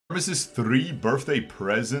Services 3, birthday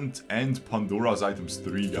present, and Pandora's items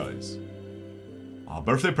 3, guys.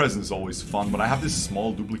 Birthday present is always fun, but I have this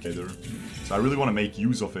small duplicator, so I really want to make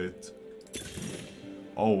use of it.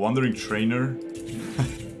 Oh, Wandering Trainer.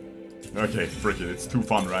 Okay, frick it, it's too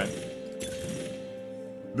fun, right?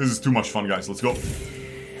 This is too much fun, guys, let's go.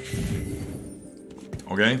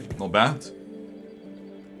 Okay, not bad.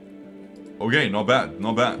 Okay, not bad,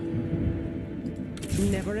 not bad.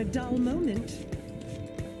 Never a dull moment.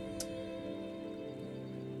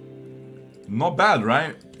 Not bad,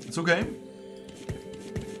 right? It's okay.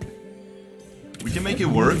 We can make it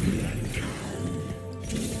work.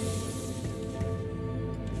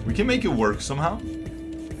 We can make it work somehow.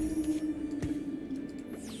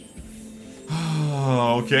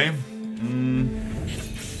 Okay.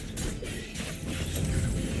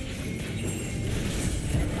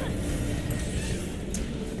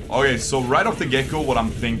 Okay, so right off the get-go, what I'm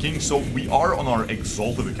thinking... So, we are on our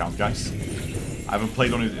Exalted account, guys. I haven't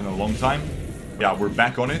played on it in a long time. Yeah, we're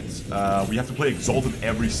back on it. We have to play Exalted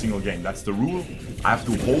every single game. That's the rule. I have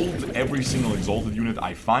to hold every single Exalted unit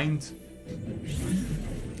I find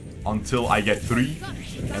until I get 3.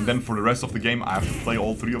 And then for the rest of the game, I have to play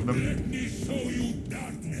all 3 of them.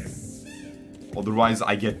 Otherwise,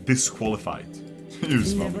 I get disqualified. You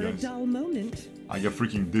smell me, guys. I get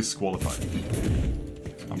freaking disqualified.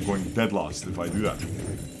 I'm going dead last if I do that.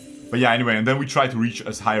 But yeah, anyway, and then we try to reach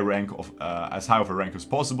as high a rank of a rank as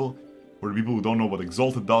possible. For the people who don't know what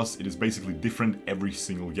Exalted does, it is basically different every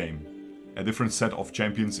single game. A different set of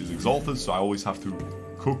champions is Exalted, so I always have to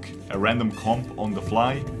cook a random comp on the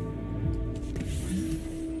fly.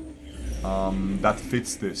 That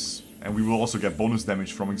fits this. And we will also get bonus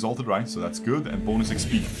damage from Exalted, right? So that's good, and bonus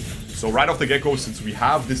XP. So right off the get-go, since we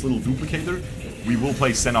have this little duplicator, we will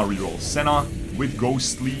play Senna reroll. Senna with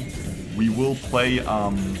Ghostly, we will play,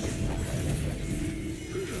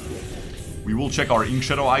 we will check our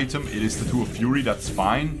Inkshadow item. It is the Two of Fury, that's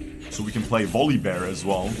fine. So we can play Volibear as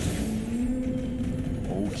well.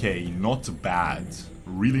 Okay, not bad.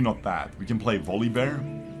 Really not bad. We can play Volibear.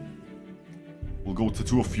 We'll go to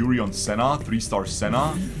Two of Fury on Senna. 3-star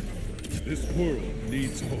Senna. This world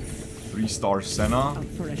needs hope. 3-star Senna. Up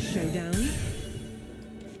for a showdown.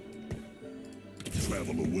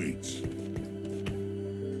 Travel awaits.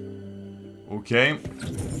 Okay.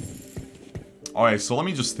 Alright, so let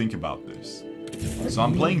me just think about this. So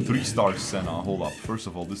I'm playing 3-star Senna. Hold up. First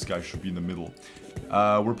of all, this guy should be in the middle.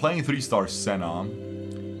 We're playing 3-star Senna.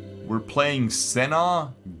 We're playing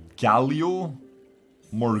Senna, Galio,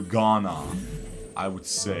 Morgana, I would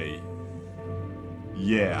say.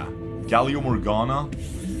 Yeah. Galio, Morgana.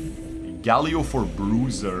 Galio for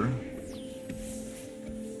Bruiser.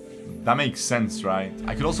 That makes sense, right?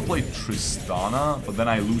 I could also play Tristana, but then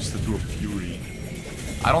I lose the Two of Fury.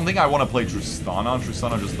 I don't think I want to play Tristana.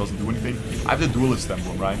 Tristana just doesn't do anything. I have the Duelist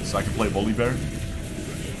Emblem, right? So I can play Volibear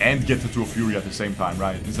and get the Two of Fury at the same time,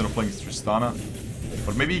 right? Instead of playing Tristana.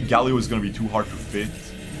 But maybe Galio is going to be too hard to fit.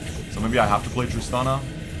 So maybe I have to play Tristana.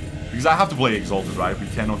 Because I have to play Exalted, right? We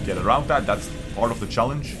cannot get around that. That's part of the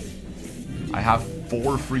challenge. I have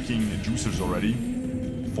 4 freaking juicers already.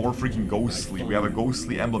 4 freaking Ghostly. We have a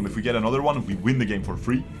Ghostly emblem. If we get another one, we win the game for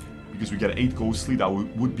free. Because we get 8 Ghostly. That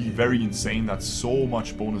would be very insane. That's so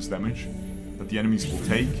much bonus damage that the enemies will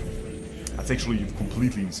take. That's actually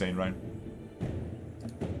completely insane, right?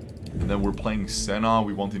 And then we're playing Senna.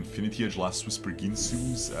 We want Infinity Edge, Last Whisper,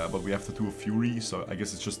 Guinsoo's. But we have the Two of Fury. So I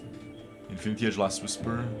guess it's just Infinity Edge, Last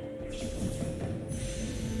Whisper.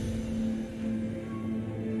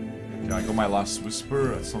 Okay, I got my Last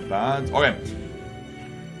Whisper. That's not bad. Okay.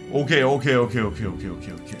 Okay.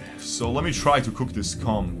 So let me try to cook this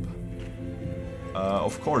comp.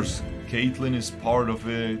 Of course, Caitlyn is part of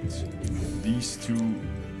it. These 2,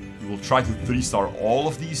 we will try to 3-star all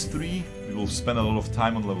of these 3. We will spend a lot of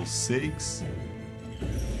time on level 6.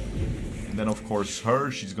 And then of course her,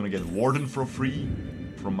 she's gonna get Warden for free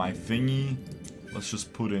from my thingy. Let's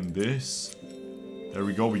just put in this. There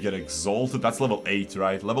we go, we get Exalted. That's level 8,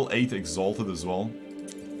 right? Level 8 Exalted as well.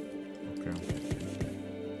 Okay.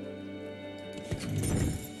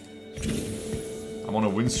 I'm on a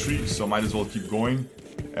win streak, so I might as well keep going.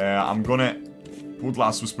 I'm gonna put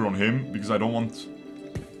Last Whisper on him, because I don't want...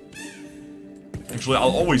 Actually,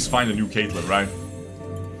 I'll always find a new Caitlyn, right?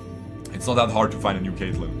 It's not that hard to find a new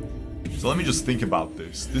Caitlyn. So let me just think about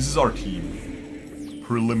this. This is our team.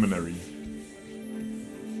 Preliminary.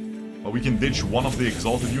 But we can ditch one of the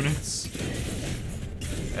Exalted units.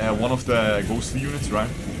 One of the Ghostly units, right?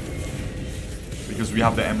 Because we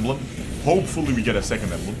have the emblem. Hopefully we get a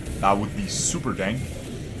second emblem. That would be super dang.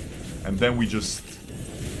 And then we just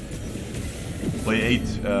play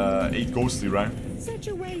 8 Ghostly, right? Such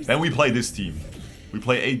a waste. Then we play this team. We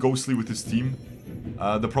play a Ghostly with this team.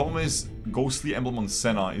 The problem is, Ghostly Emblem on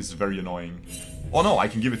Senna is very annoying. Oh no, I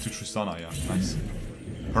can give it to Tristana, yeah. Nice.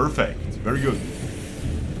 Perfect. Very good.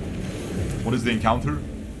 What is the encounter?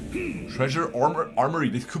 Treasure, armory.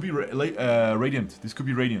 This could be Radiant. This could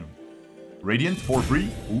be Radiant. Radiant for free?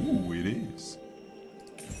 Ooh, it is.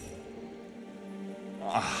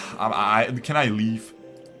 Can I leave?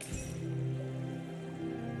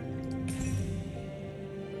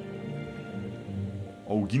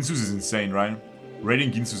 Oh, Guinsoo's is insane, right?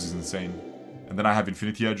 Radiant Guinsoo's is insane. And then I have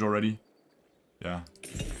Infinity Edge already. Yeah.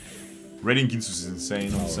 Radiant Guinsoo's is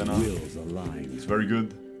insane on Senna. It's very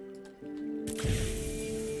good.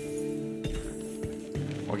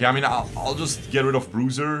 Okay, I mean, I'll just get rid of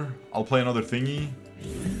Bruiser. I'll play another thingy.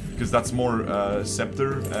 Because that's more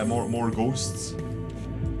Scepter, more ghosts.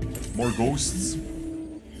 More ghosts.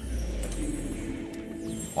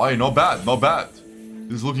 Oh, yeah, not bad, not bad.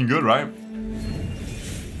 This is looking good, right?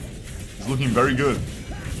 It's looking very good.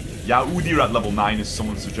 Yeah, Udyr at level 9 is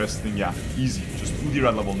someone suggesting. Yeah, easy. Just Udyr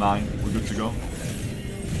at level 9. We're good to go.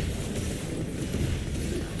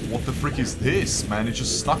 What the frick is this, man? It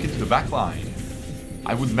just stuck into the backline.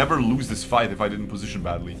 I would never lose this fight if I didn't position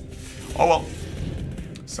badly. Oh well.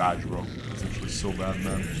 Sad, bro. That's actually so bad,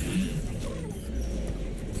 man.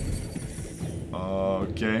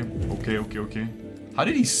 Okay. How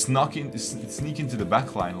did he sneak into the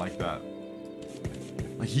backline like that?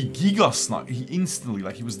 Like he giga snuck. He instantly,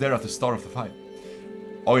 like he was there at the start of the fight.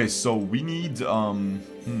 Okay, so we need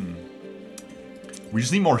we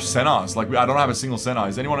just need more Sennas. Like I don't have a single Senna.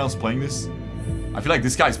 Is anyone else playing this? I feel like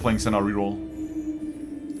this guy's playing Senna reroll.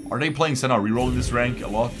 Are they playing Senna reroll in this rank a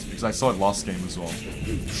lot? Because I saw it last game as well.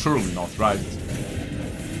 Surely not, right?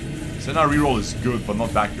 Senna reroll is good, but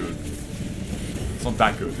not that good. It's not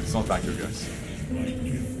that good. It's not that good, guys.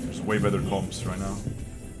 There's way better comps right now.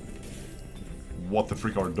 What the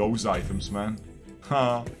frick are those items, man?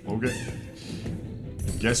 Ha, okay.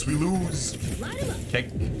 Guess we lose. Okay.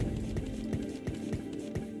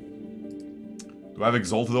 Do I have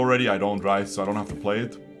Exalted already? I don't, right? So I don't have to play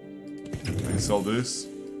it. I can sell this.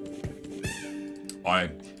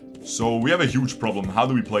 Alright. So we have a huge problem. How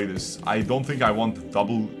do we play this? I don't think I want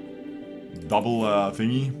double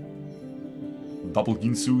thingy. Double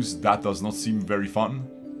Ginsoos. That does not seem very fun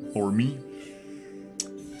for me.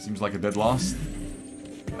 Seems like a dead last.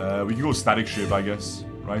 We can go Static Shiv, I guess.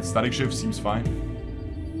 Right? Static Shiv seems fine.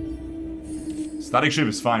 Static Shiv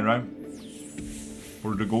is fine, right?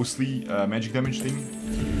 For the ghostly magic damage thing.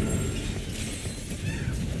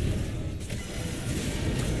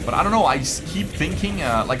 But I don't know, I keep thinking,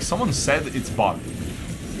 like someone said it's bugged.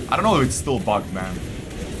 I don't know if it's still bugged, man.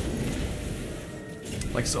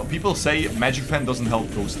 Like, so people say Magic Pen doesn't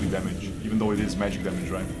help ghostly damage, even though it is magic damage,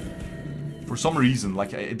 right? For some reason,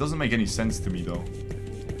 like, it doesn't make any sense to me, though.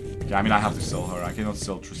 Yeah, I mean, I have to sell her. I cannot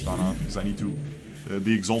sell Tristana, because I need to...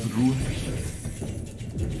 the Exalted Rune.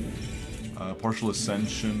 Partial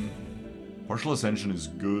Ascension. Partial Ascension is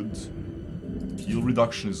good. Heal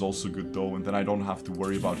Reduction is also good, though, and then I don't have to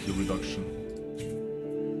worry about heal reduction.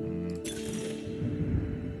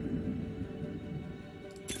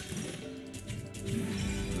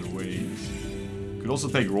 Could also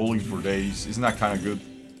take Rolling for days. Isn't that kind of good?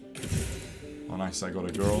 Oh, nice. I got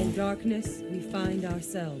a girl. In darkness, we find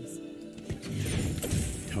ourselves.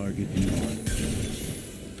 Target marked.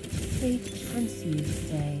 Fate hunts you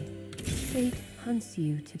today. Fate hunts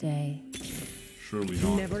you today. Surely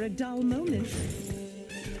not. Never a dull moment.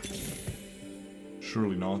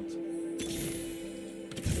 Surely not.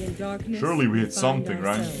 In darkness, surely we hit find something,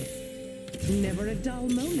 right? ourselves. Never a dull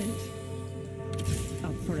moment.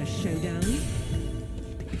 Up for a showdown?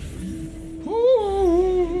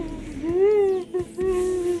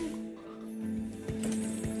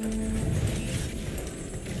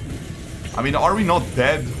 I mean, are we not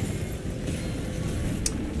dead?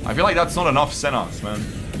 I feel like that's not enough Sennas, man.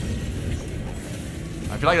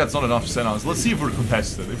 I feel like that's not enough Sennas. Let's see if we're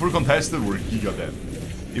contested. If we're contested, we're giga dead.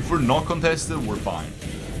 If we're not contested, we're fine.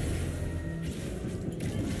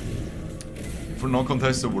 If we're not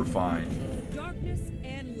contested, we're fine. Darkness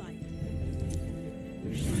and light.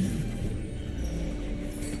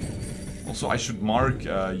 Also, I should mark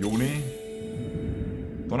Yone.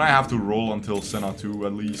 Don't I have to roll until Senna 2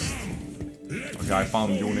 at least? Okay, I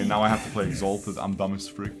found Yone. Now I have to play Exalted. I'm dumb as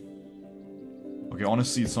frick. Okay,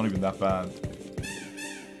 honestly, it's not even that bad.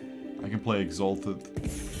 I can play Exalted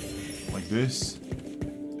like this.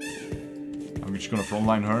 I'm just gonna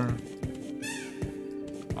frontline her.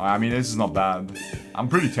 I mean, this is not bad. I'm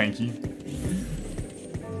pretty tanky.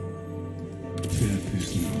 Death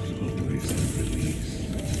is not always the release.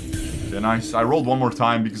 Okay, nice. I rolled one more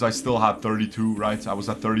time because I still had 32, right? I was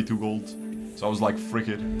at 32 gold. So I was like, frick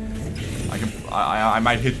it. I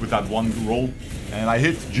might hit with that one roll. And I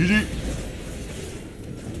hit. GG.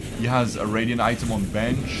 He has a radiant item on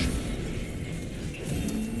bench.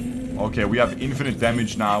 Okay, we have infinite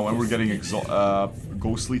damage now, and we're getting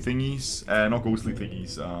ghostly thingies. Not ghostly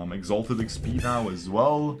thingies. Exalted XP now as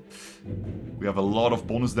well. We have a lot of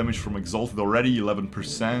bonus damage from Exalted already.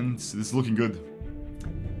 11%. This is looking good.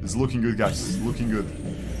 This is looking good, guys. This is looking good.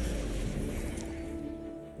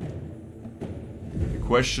 The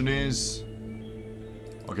question is...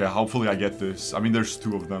 Okay, hopefully I get this. I mean, there's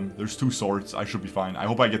two of them. There's two swords. I should be fine. I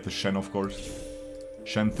hope I get the Shen, of course.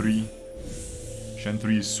 Shen 3. Shen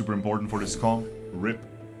 3 is super important for this comp. RIP.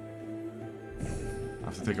 I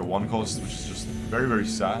have to take a 1 cost, which is just very, very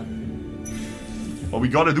sad. But we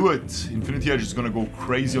gotta do it. Infinity Edge is gonna go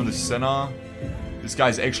crazy on the Senna. This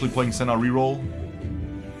guy's actually playing Senna reroll.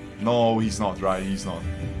 No, he's not, right? He's not.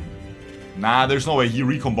 Nah, there's no way. He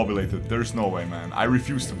recombobulated. There's no way, man. I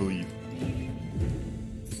refuse to believe.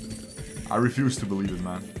 I refuse to believe it,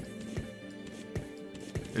 man.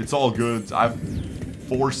 It's all good. I have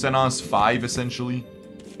 4 Sennas, 5 essentially.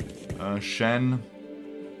 Shen.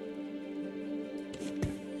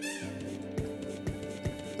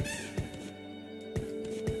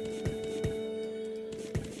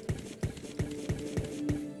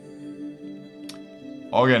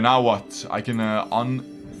 Okay, now what? I can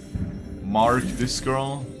unmark this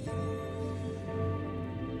girl.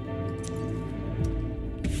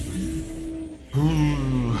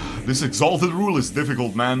 This Exalted rule is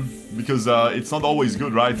difficult, man. Because it's not always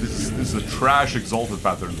good, right? This is a trash Exalted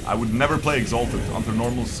pattern. I would never play Exalted under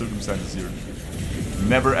normal circumstances here.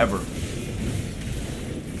 Never ever.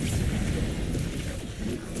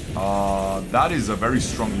 That is a very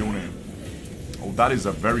strong Yone. Oh, that is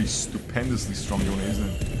a very stupendously strong Yone, isn't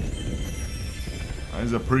it? That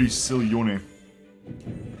is a pretty silly Yone.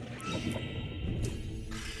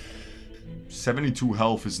 72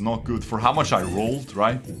 health is not good for how much I rolled,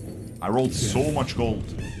 right? I rolled so much gold.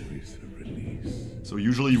 So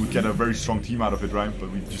usually you would get a very strong team out of it, right? But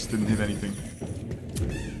we just didn't hit anything.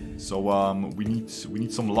 So we need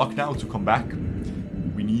some luck now to come back.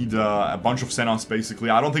 We need a bunch of Sennas basically.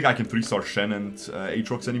 I don't think I can 3-star Shen and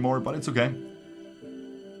Aatrox anymore, but it's okay.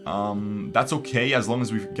 That's okay as long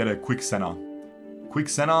as we get a quick Senna. Quick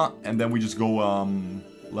Senna, and then we just go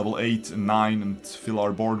level 8 and 9 and fill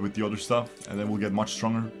our board with the other stuff, and then we'll get much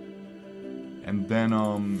stronger. And then,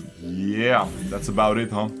 yeah, that's about it,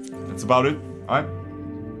 huh? That's about it, alright?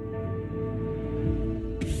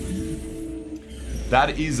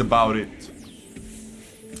 That is about it.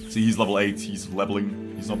 See, he's level 8, he's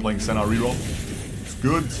leveling, he's not playing Senna reroll. It's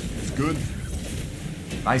good, it's good.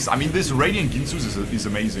 Nice, I mean, this Radiant Guinsoo is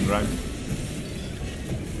amazing, right?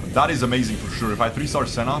 That is amazing for sure. If I 3-star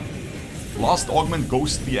Senna, Lost Augment,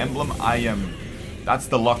 Ghost the Emblem, that's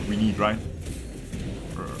the luck we need, right?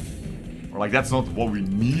 Or like, that's not what we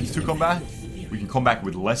need to come back. We can come back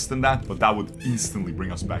with less than that, but that would instantly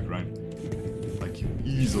bring us back, right? Like,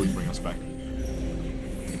 easily bring us back.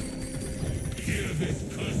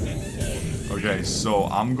 Okay, so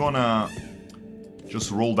I'm gonna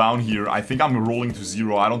just roll down here. I think I'm rolling to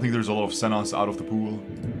 0. I don't think there's a lot of Sennas out of the pool.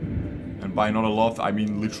 And by not a lot, I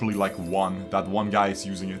mean literally like 1. That one guy is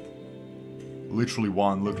using it. Literally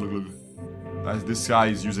 1. Look, look, look. This guy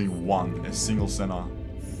is using 1. A single Senna.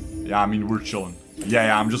 Yeah, I mean, we're chilling.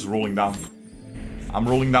 Yeah, I'm just rolling down. I'm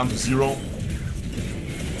rolling down to 0.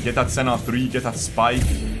 Get that Senna 3, get that spike.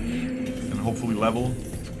 And hopefully level.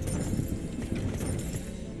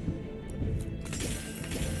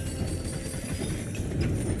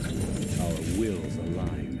 Our wills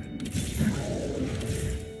align.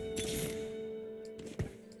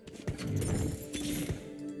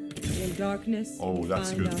 In darkness, oh,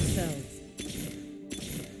 that's find good. ourselves.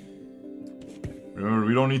 Remember,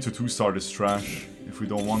 we don't need to 2-star this trash if we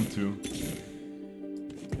don't want to.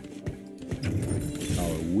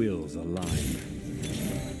 Our wills align.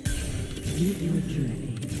 Meet your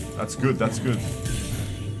journey. That's good, that's good.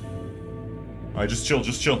 Alright, just chill,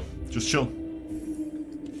 just chill. Just chill.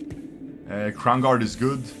 Crown Guard is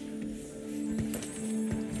good.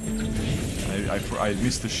 I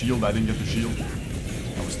missed the shield, I didn't get the shield.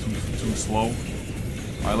 That was too slow.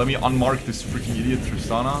 Alright, let me unmark this freaking idiot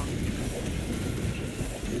Tristana.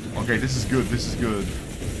 Okay, this is good, this is good.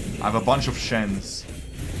 I have a bunch of Shens.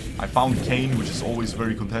 I found Kayn, which is always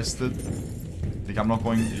very contested. I think I'm not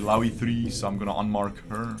going Illaoi 3, so I'm gonna unmark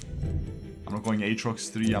her. I'm not going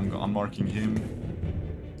Aatrox 3, I'm unmarking him.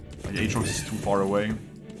 Like, Aatrox is too far away.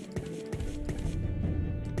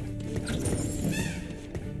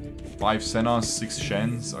 5 Sennas, 6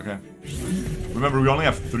 Shens, okay. Remember, we only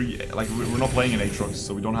have 3, like, we're not playing in Aatrox,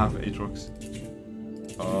 so we don't have Aatrox.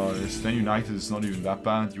 Stand United is not even that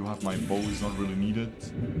bad. You have my bow is not really needed.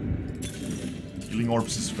 Healing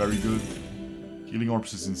Orbs is very good. Healing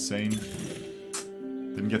Orbs is insane.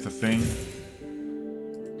 Didn't get the thing.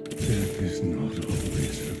 Death is not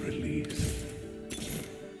always a release.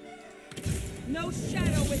 No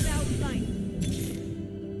shadow without light.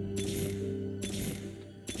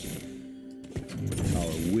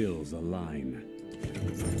 Our wills align.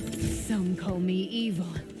 Some call me evil.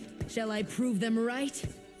 Shall I prove them right?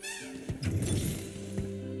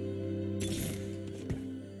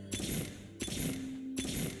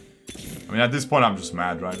 I mean, at this point, I'm just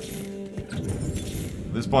mad, right?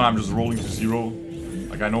 At this point, I'm just rolling to 0.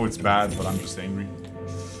 Like, I know it's bad, but I'm just angry.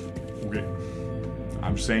 Okay.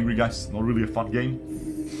 I'm just angry, guys. Not really a fun game.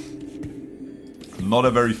 Not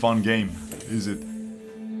a very fun game, is it?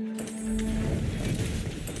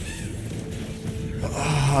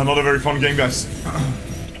 Not a very fun game, guys.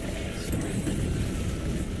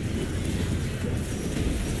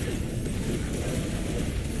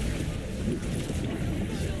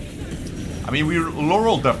 I mean, we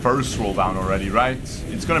laureled the first roll down already, right?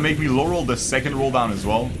 It's gonna make me laurel the second roll down as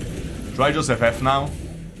well. Should I just FF now?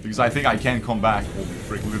 Because I think I can't come back. Holy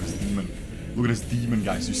frick, look at this demon. Look at this demon,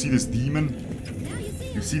 guys. You see this demon?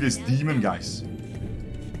 You see this demon, guys?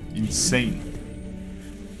 Insane.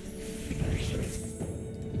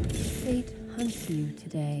 Fate hunts you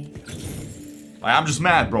today. I'm just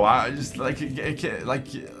mad, bro. I just let's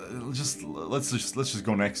just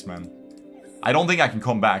go next, man. I don't think I can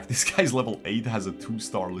come back. This guy's level 8 has a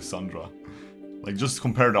 2-star Lissandra. Like, just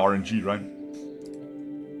compare the RNG, right?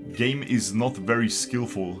 Game is not very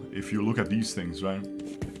skillful if you look at these things, right?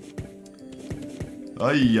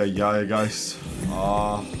 Ay, guys.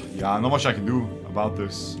 Yeah, not much I can do about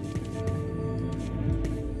this.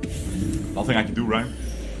 Nothing I can do, right?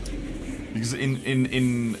 Because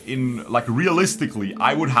like, realistically,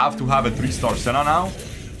 I would have to have a 3-star Senna now,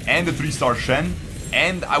 and a 3-star Shen,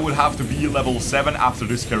 and I would have to be level 7 after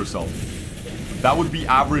this carousel. That would be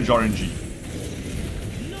average RNG.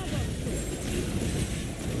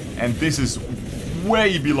 And this is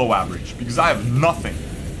way below average, because I have nothing.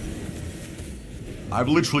 I have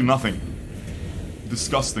literally nothing.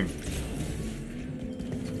 Disgusting.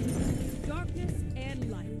 Darkness and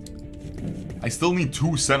light. I still need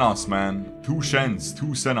 2 Sennas, man. 2 Shens,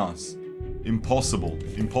 2 Sennas. Impossible.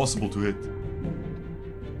 Impossible to hit.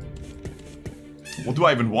 What do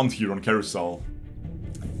I even want here on Carousel?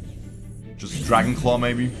 Just Dragon Claw,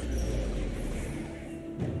 maybe?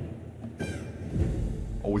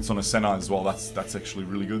 Oh, it's on a Senna as well. That's actually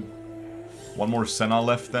really good. One more Senna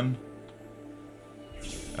left then.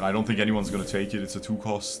 And I don't think anyone's gonna take it. It's a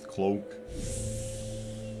 2-cost cloak.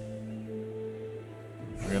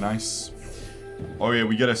 Okay, nice. Oh yeah,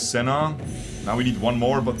 we get a Senna. Now we need one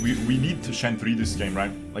more, but we need to Shen 3 this game,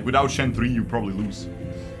 right? Like, without Shen 3, you probably lose.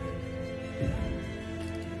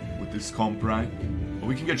 With this comp, right? But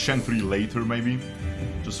we can get Shen 3 later, maybe.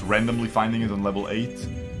 Just randomly finding it on level 8.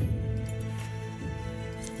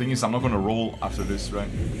 Thing is, I'm not gonna roll after this, right?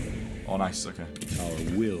 Oh, nice, okay. Our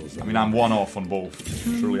wills. I mean, I'm 1 off on both.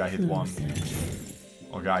 Surely I hit 1.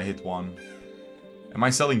 Okay, I hit 1. Am I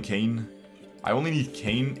selling Kane? I only need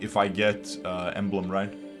Kane if I get Emblem,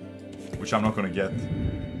 right? Which I'm not gonna get.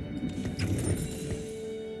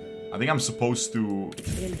 I think I'm supposed to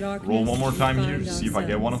roll one more time here to see if I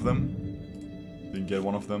get one of them. Didn't get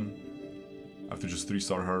one of them. I have to just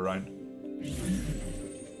 3-star her, right?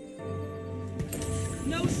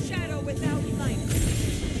 No shadow without light.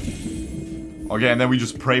 Okay, and then we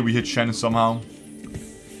just pray we hit Shen somehow.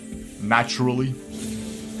 Naturally.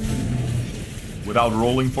 Without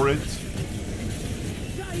rolling for it.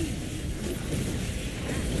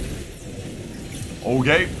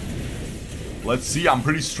 Okay. Let's see, I'm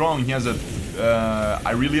pretty strong. He has a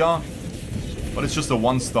Irelia. But it's just a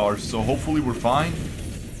 1-star, so hopefully we're fine.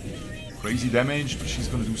 Crazy damage, but she's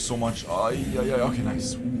gonna do so much. Okay,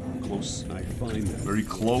 nice. Ooh, close. Very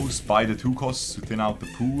close. Buy the 2 costs to thin out the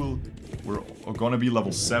pool. We're gonna be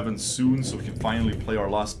level 7 soon, so we can finally play our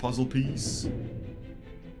last puzzle piece.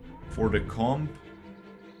 For the comp.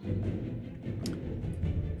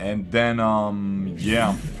 And then,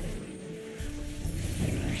 yeah.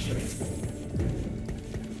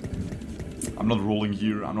 I'm not rolling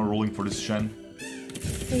here. I'm not rolling for this Shen.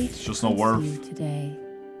 It's just not worth. Today.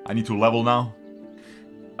 I need to level now.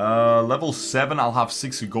 Level 7, I'll have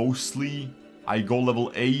 6 Ghostly. I go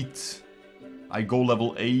level 8. I go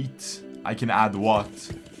level 8. I can add what?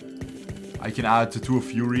 I can add Tattoo of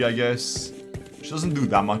Fury, I guess. Which doesn't do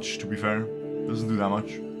that much, to be fair. Doesn't do that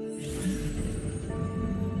much.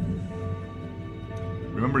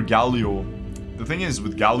 Remember Galio. The thing is,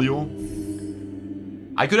 with Galio,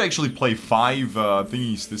 I could actually play 5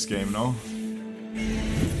 thingies this game, no?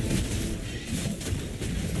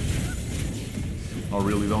 Not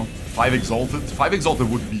really, though. 5 Exalted. 5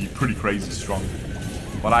 Exalted would be pretty crazy strong.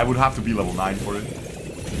 But I would have to be level 9 for it.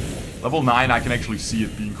 Level 9, I can actually see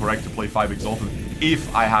it being correct to play 5 Exalted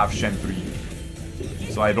if I have Shen 3.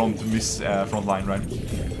 So I don't miss frontline, right?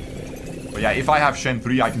 But yeah, if I have Shen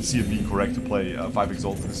 3, I can see it being correct to play 5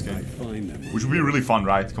 Exalted this game. Which would be really fun,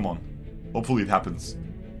 right? Come on. Hopefully it happens.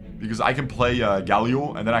 Because I can play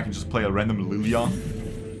Galio, and then I can just play a random Lilia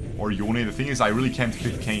or Yone. The thing is, I really can't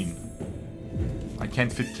fit Kayn. I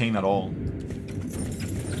can't fit Kayn at all.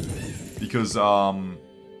 Because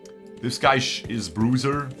this guy is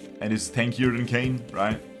Bruiser and is tankier than Kayn,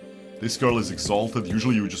 right? This girl is Exalted.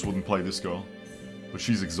 Usually you just wouldn't play this girl. But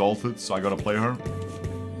she's Exalted, so I gotta play her.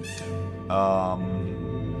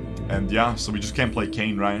 And yeah, so we just can't play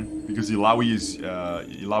Kayn, right? Because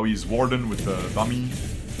Illaoi is Warden with the dummy.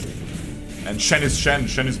 And Shen is Shen.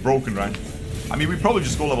 Shen is broken, right? I mean, we probably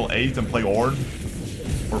just go level 8 and play Ornn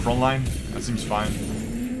for frontline. That seems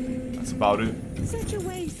fine. That's about it. Such a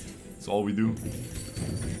waste. That's all we do.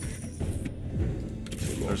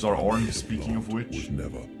 There's our Ornn, speaking of which.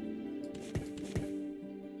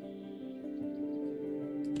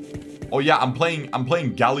 Oh yeah, I'm playing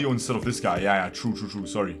Galio instead of this guy. Yeah, true,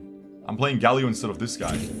 sorry. I'm playing Galio instead of this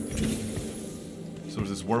guy. So there's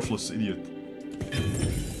this worthless idiot.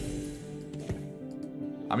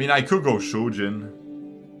 I mean, I could go Shojin.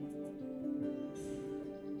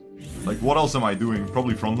 Like, what else am I doing?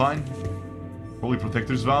 Probably frontline? Probably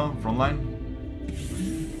Protector's Vow, frontline?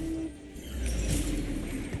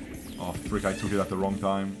 Oh, frick, I took it at the wrong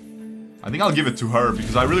time. I think I'll give it to her,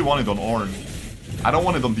 because I really want it on Ornn. I don't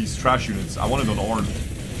want it on these trash units, I want it on Ornn.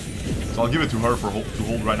 So I'll give it to her to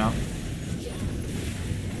hold right now.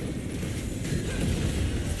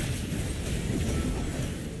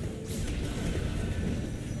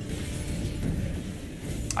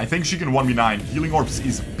 I think she can 1v9. Healing Orbs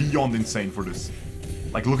is beyond insane for this.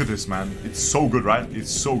 Like, look at this, man. It's so good, right? It's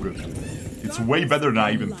so good. It's way better than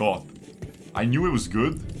I even thought. I knew it was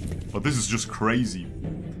good, but this is just crazy.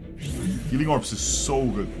 Healing Orbs is so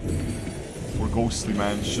good. For Ghostly,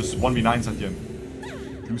 man. It's just 1v9s at the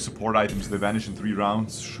end. 2 support items, they vanish in 3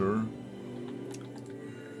 rounds, sure.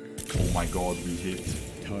 Oh my god, we hit.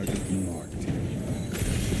 Target marked.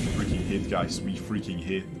 Freaking hit, guys. We freaking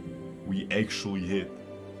hit. We actually hit.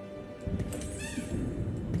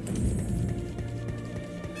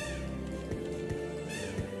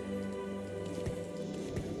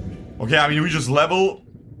 Okay, I mean, we just level.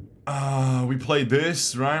 We played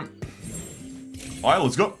this, right? Alright,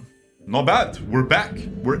 let's go. Not bad. We're back.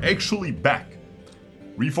 We're actually back.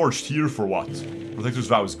 Reforged here for what? Protector's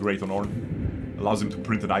Vow is great on Ornn. Allows him to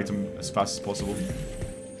print an item as fast as possible.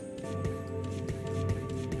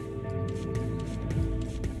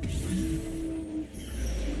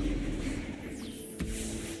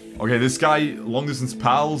 Okay, this guy, long distance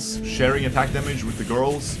pals, sharing attack damage with the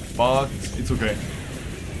girls, but it's okay.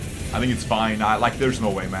 I think it's fine. Like, there's no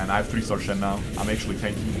way, man. I have 3-star Shen now. I'm actually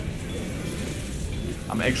tanky.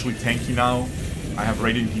 I'm actually tanky now. I have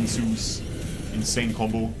Radiant Guinsoo's insane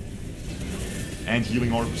combo. And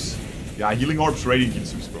Healing Orbs. Yeah, Healing Orbs, Radiant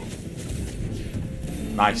Guinsoo's, bro.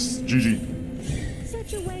 Nice. GG.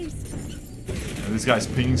 Such a waste. And this guy's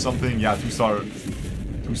pinging something. Yeah, 2-star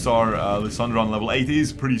Lissandra on level 8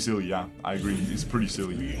 is pretty silly, yeah. I agree. It's pretty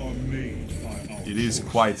silly. It is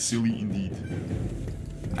quite silly indeed.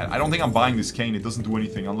 I don't think I'm buying this Kayn. It doesn't do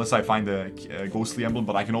anything unless I find a Ghostly Emblem,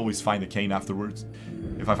 but I can always find a Kayn afterwards.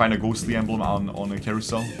 If I find a Ghostly Emblem on a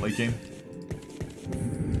carousel late game.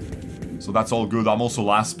 So that's all good. I'm also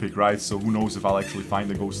last pick, right? So who knows if I'll actually find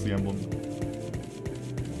a Ghostly Emblem.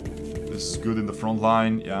 This is good in the front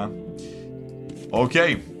line, yeah.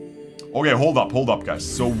 Okay. Okay, hold up, guys.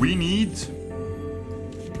 So we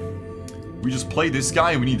just play this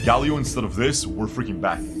guy, we need Galio instead of this, we're freaking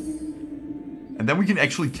back. And then we can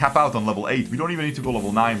actually cap out on level 8. We don't even need to go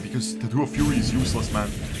level 9, because Tattoo of Fury is useless, man.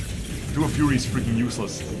 Tattoo of Fury is freaking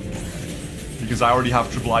useless. Because I already have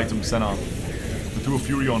triple item Senna. Tattoo of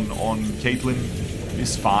Fury on Caitlyn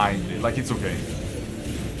is fine. Like, it's okay.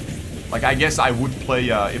 Like, I guess I would play,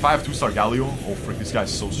 if I have 2-star Galio. Oh, frick, this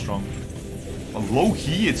guy's so strong. But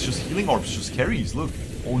low-key, it's just Healing Orbs, just carries, look.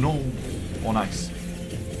 Oh no. Oh, nice.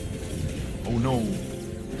 Oh no.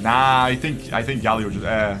 Nah, I think Galio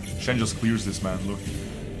just, Shen just clears this, man, look.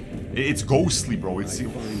 It's ghostly, bro, it's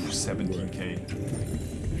 17k.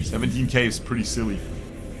 17k is pretty silly.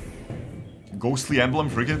 Ghostly Emblem,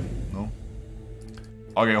 frickin'? No.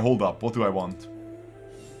 Okay, hold up, what do I want?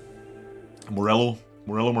 Morello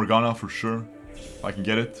Morello Morgana for sure. If I can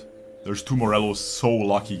get it. There's 2 Morellos. So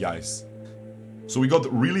lucky, guys. So we got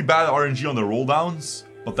really bad RNG on the rolldowns,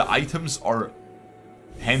 but the items are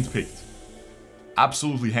handpicked.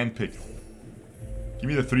 Absolutely handpicked. Give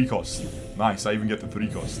me the 3 cost. Nice, I even get the 3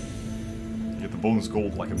 cost. Get the bonus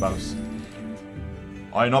gold like a boss.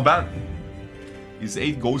 Alright, not bad. Is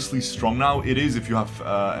 8 ghostly strong now? It is if you have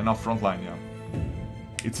enough frontline, yeah.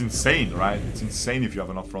 It's insane, right? It's insane if you have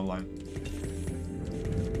enough frontline.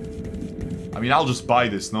 I mean, I'll just buy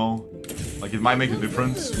this, no? Like, it might make a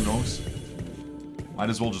difference, who knows? Might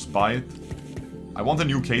as well just buy it. I want a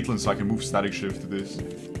new Caitlyn so I can move Static Shift to this. To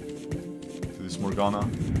this Morgana.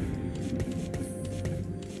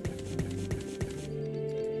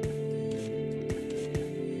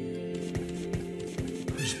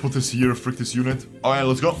 Just put this here, frick this unit. Alright,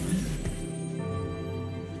 let's go.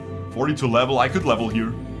 42 level, I could level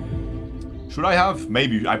here. Should I have?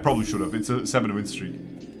 Maybe, I probably should have. It's a 7 win streak.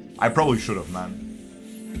 I probably should have, man.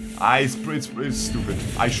 It's stupid.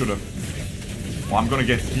 I should have. Well, I'm gonna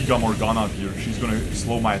get Giga Morgana here. She's gonna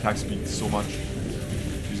slow my attack speed so much.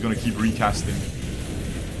 She's gonna keep recasting.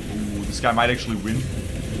 Ooh, this guy might actually win.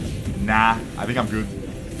 Nah, I think I'm good.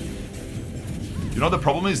 You know, the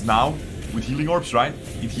problem is now, with healing orbs, right?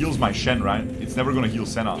 It heals my Shen, right? It's never gonna heal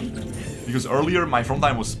Senna. Because earlier, my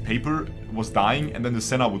frontline was paper, was dying, and then the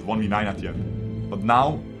Senna would 1v9 at the end. But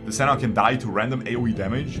now, the Senna can die to random AoE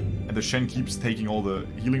damage, and the Shen keeps taking all the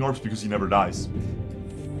healing orbs because he never dies.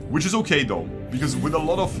 Which is okay though, because with a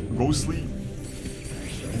lot of ghostly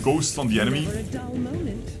ghosts on the enemy,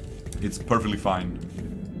 it's perfectly fine.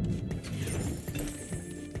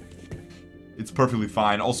 It's perfectly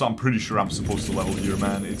fine. Also, I'm pretty sure I'm supposed to level here,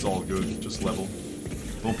 man. It's all good. Just level.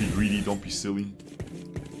 Don't be greedy. Don't be silly.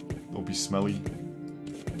 Don't be smelly.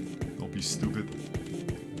 Don't be stupid.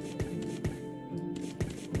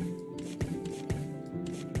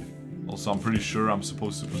 Also, I'm pretty sure I'm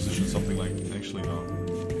supposed to position something like... Actually, no.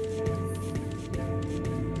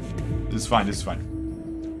 This is fine, this is fine.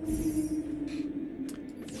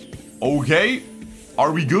 Okay.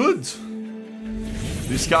 Are we good?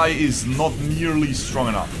 This guy is not nearly strong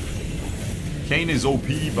enough. Kayn is OP,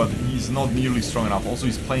 but he's not nearly strong enough. Also,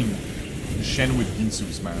 he's playing Shen with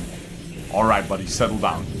Guinsoo's, man. Alright, buddy, settle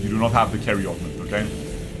down. You do not have the carry augment, okay?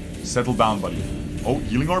 Settle down, buddy. Oh,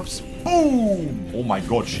 healing orbs? Boom! Oh my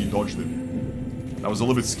god, she dodged it. That was a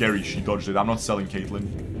little bit scary, she dodged it. I'm not selling Caitlyn.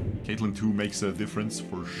 Caitlyn 2 makes a difference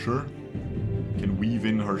for sure. Can weave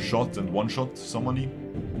in her shot and one-shot somebody.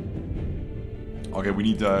 Okay, we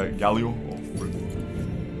need Galio. Oh, frick.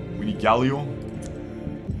 We need Galio.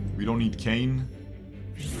 We don't need Kayn.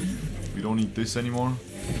 We don't need this anymore.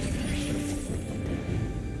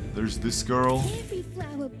 There's this girl. Every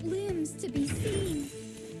flower blooms to be seen.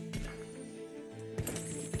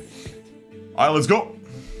 Alright, let's go.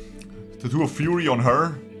 Tattoo of Fury on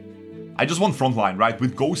her. I just want frontline, right?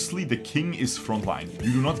 With Ghostly, the king is frontline.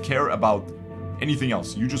 You do not care about anything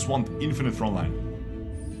else. You just want infinite frontline.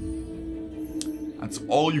 That's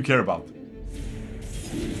all you care about.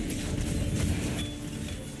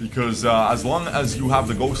 Because as long as you have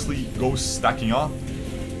the Ghostly ghosts stacking up,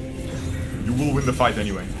 you will win the fight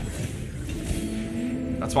anyway.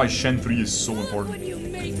 That's why Shen 3 is so important. What you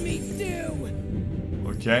make me do?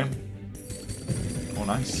 Okay. Oh,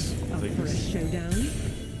 nice. I'll take For a this. showdown?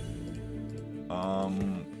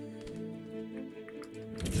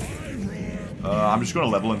 I'm just gonna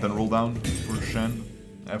level and then roll down for Shen.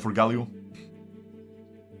 For Galio.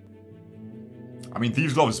 I mean,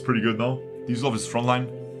 Thieves Glove is pretty good, no? Thieves Glove is frontline.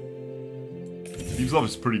 Thieves Glove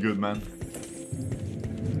is pretty good, man.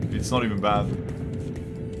 It's not even bad.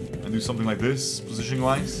 And do something like this,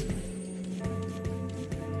 positioning-wise.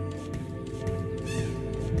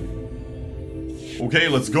 Okay,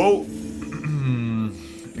 let's go.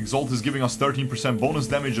 Exalt is giving us 13% bonus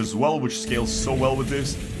damage as well, which scales so well with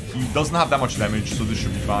this. He doesn't have that much damage, so this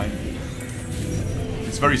should be fine.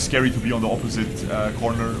 It's very scary to be on the opposite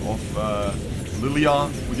corner of Lilia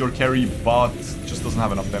with your carry, but just doesn't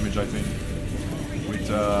have enough damage, I think. With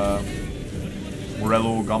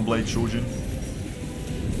Morello, Gunblade, Shojin.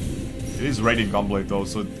 It is Radiant Gunblade though,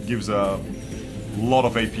 so it gives a lot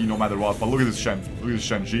of AP no matter what. But look at this Shen. Look at this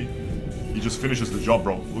Shen. He just finishes the job,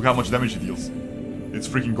 bro. Look how much damage he deals. It's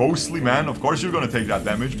freaking ghostly, man. Of course you're gonna take that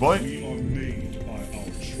damage, boy.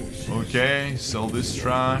 Okay, sell this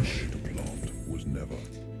trash.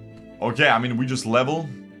 Okay, I mean, we just level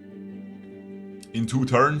in 2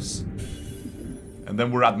 turns. And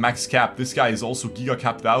then we're at max cap. This guy is also giga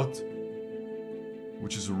capped out,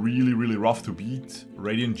 which is really, really rough to beat.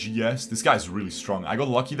 Radiant GS. This guy is really strong. I got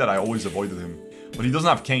lucky that I always avoided him. But he doesn't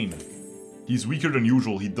have Kayn. He's weaker than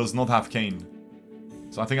usual. He does not have Kayn.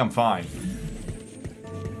 So I think I'm fine.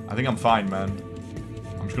 I think I'm fine, man.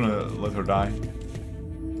 I'm just gonna let her die.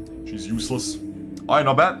 She's useless. Alright,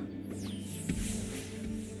 not bad.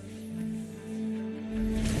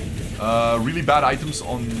 Really bad items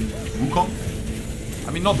on Wukong.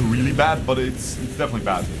 I mean, not really bad, but it's definitely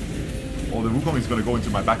bad. Oh, the Wukong is gonna go into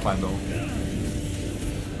my backline, though.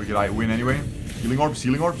 Wicked, I win anyway. Healing orbs,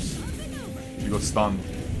 healing orbs. You got stunned.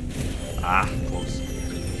 Ah, close.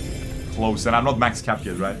 Close, and I'm not max cap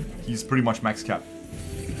yet, right? He's pretty much max cap.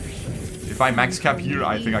 If I max cap here,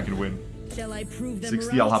 I think I can win. Shall I prove them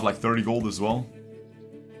 60, right? I'll have like 30 gold as well.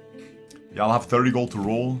 Yeah, I'll have 30 gold to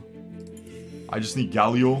roll. I just need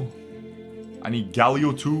Galio. I need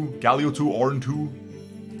Galio 2, Galio 2, Ornn 2.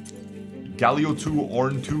 Galio 2,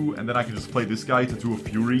 Ornn 2, and then I can just play this guy to do a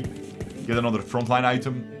Fury. Get another frontline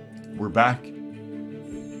item. We're back.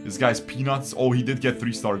 This guy's Peanuts. Oh, he did get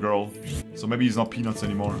 3-star girl. So maybe he's not Peanuts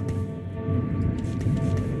anymore.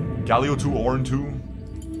 Galio 2, Ornn 2.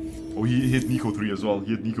 Oh, he hit Nico 3 as well.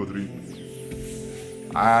 He hit Nico 3.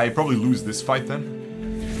 I probably lose this fight then.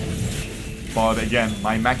 But again,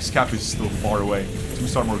 my max cap is still far away.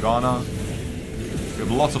 2-star Morgana. We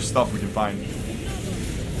have lots of stuff we can find.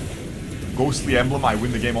 Ghostly Emblem, I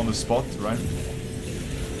win the game on the spot, right?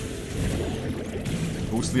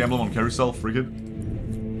 Ghostly Emblem on Carousel, frigate.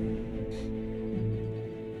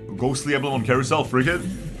 Ghostly Emblem on Carousel, frigate.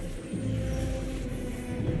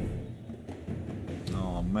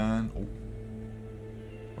 Oh, man. Oh.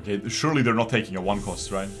 Okay, surely they're not taking a 1 cost,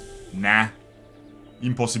 right? Nah.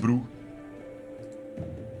 Impossible.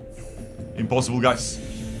 Impossible, guys.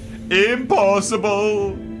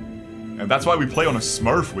 Impossible! And that's why we play on a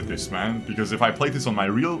Smurf with this, man. Because if I played this on my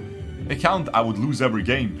real account, I would lose every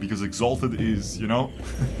game. Because Exalted is, you know...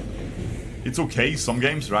 it's okay some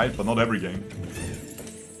games, right? But not every game.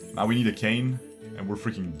 Now we need a Kayn. And we're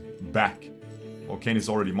freaking back. Oh, Kayn is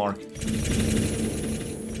already marked.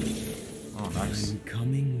 Oh, nice.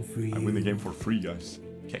 I win the game for free, guys.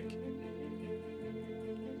 Kick.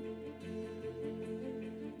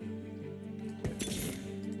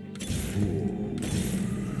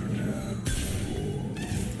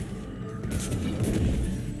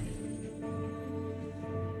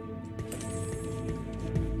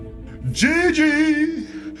 GG!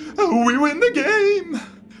 We win the game!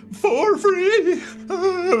 For free!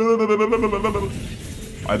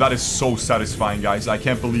 That is so satisfying, guys. I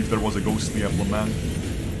can't believe there was a Ghostly Emblem, man.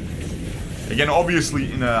 Again,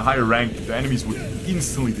 obviously, in a higher rank, the enemies would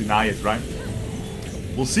instantly deny it, right?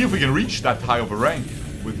 We'll see if we can reach that high of a rank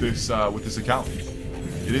with this account.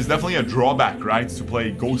 It is definitely a drawback, right? To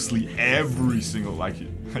play Ghostly every single, like,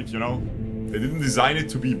 you know? They didn't design it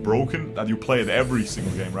to be broken, that you play it every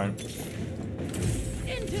single game, right?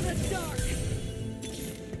 Into the dark.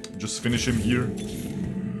 Just finish him here.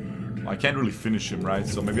 I can't really finish him, right?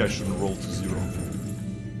 So maybe I shouldn't roll to 0.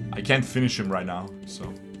 I can't finish him right now, so...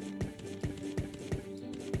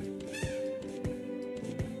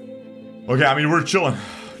 Okay, I mean, we're chilling.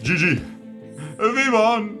 GG. We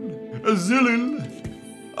won! Zilil!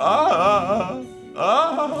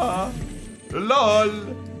 LOL!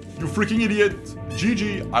 You freaking idiot!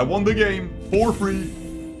 GG, I won the game for free.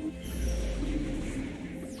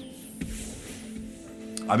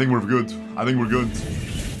 I think we're good. I think we're good.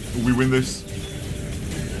 We win this.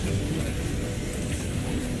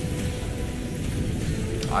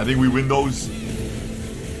 I think we win those.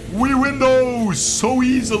 We win those so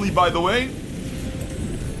easily, by the way.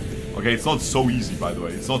 Okay, it's not so easy, by the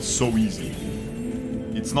way. It's not so easy.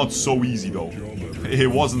 It's not so easy, though.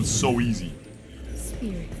 It wasn't so easy.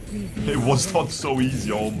 It was not so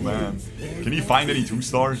easy, oh man. Can you find any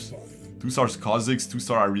 2-stars? 2-stars Kha'Zix,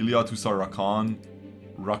 2-star Irelia, 2-star Rakan.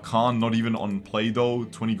 Rakan not even on play though,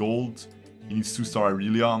 20 gold. He needs 2-star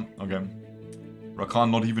Irelia. Okay. Rakan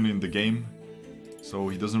not even in the game. So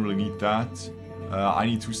he doesn't really need that. I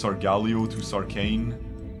need 2-star Galio, 2-star Kayn.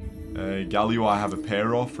 Galio I have a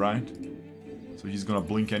pair of, right? So he's gonna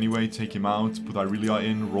blink anyway, take him out, put Irelia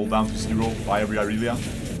in, roll down to 0, buy every Irelia.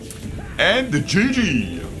 And the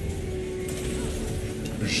GG!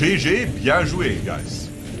 GG, bien joué, guys.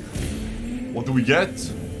 What do we get?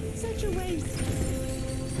 Such a waste.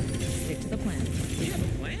 Stick to the plan. We have a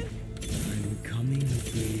plan? I'm coming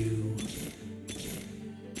for you.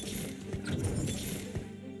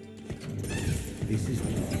 This is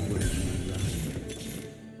not where you run.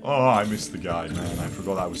 Oh, I missed the guy, man. I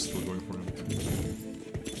forgot I was still going for him.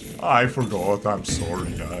 I forgot. I'm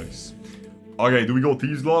sorry, guys. Okay, do we go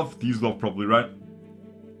Thieves Glove? Thieves Glove probably, right?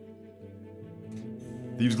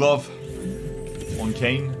 Thieves Glove on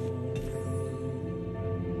Kayn.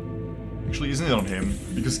 Actually, isn't it on him?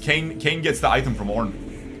 Because Kayn gets the item from Ornn.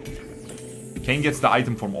 Kane gets the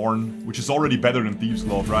item from Ornn, which is already better than Thieves'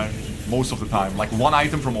 Glove, right? Most of the time. Like, one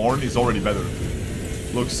item from Ornn is already better.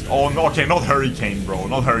 Looks... Oh, no, okay, not Hurricane, bro.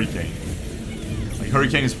 Not Hurricane. Like,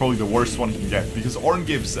 Hurricane is probably the worst one he can get. Because Ornn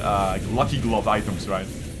gives Lucky Glove items, right?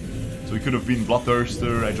 So it could have been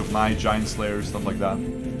Bloodthirster, Edge of Night, Giant Slayer, stuff like that.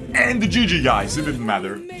 And the GG, guys. It didn't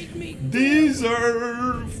matter.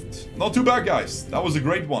 Deserved. Not too bad, guys. That was a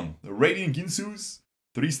great one. The Radiant Guinsoo's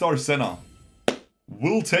 3-star Senna.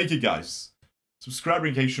 We'll take it, guys. Subscribe,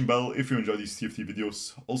 notification bell if you enjoy these TFT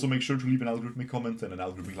videos. Also make sure to leave an algorithmic comment and an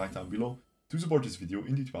algorithmic like down below to support this video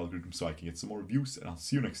in the YouTube algorithm so I can get some more views, and I'll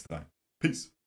see you next time. Peace.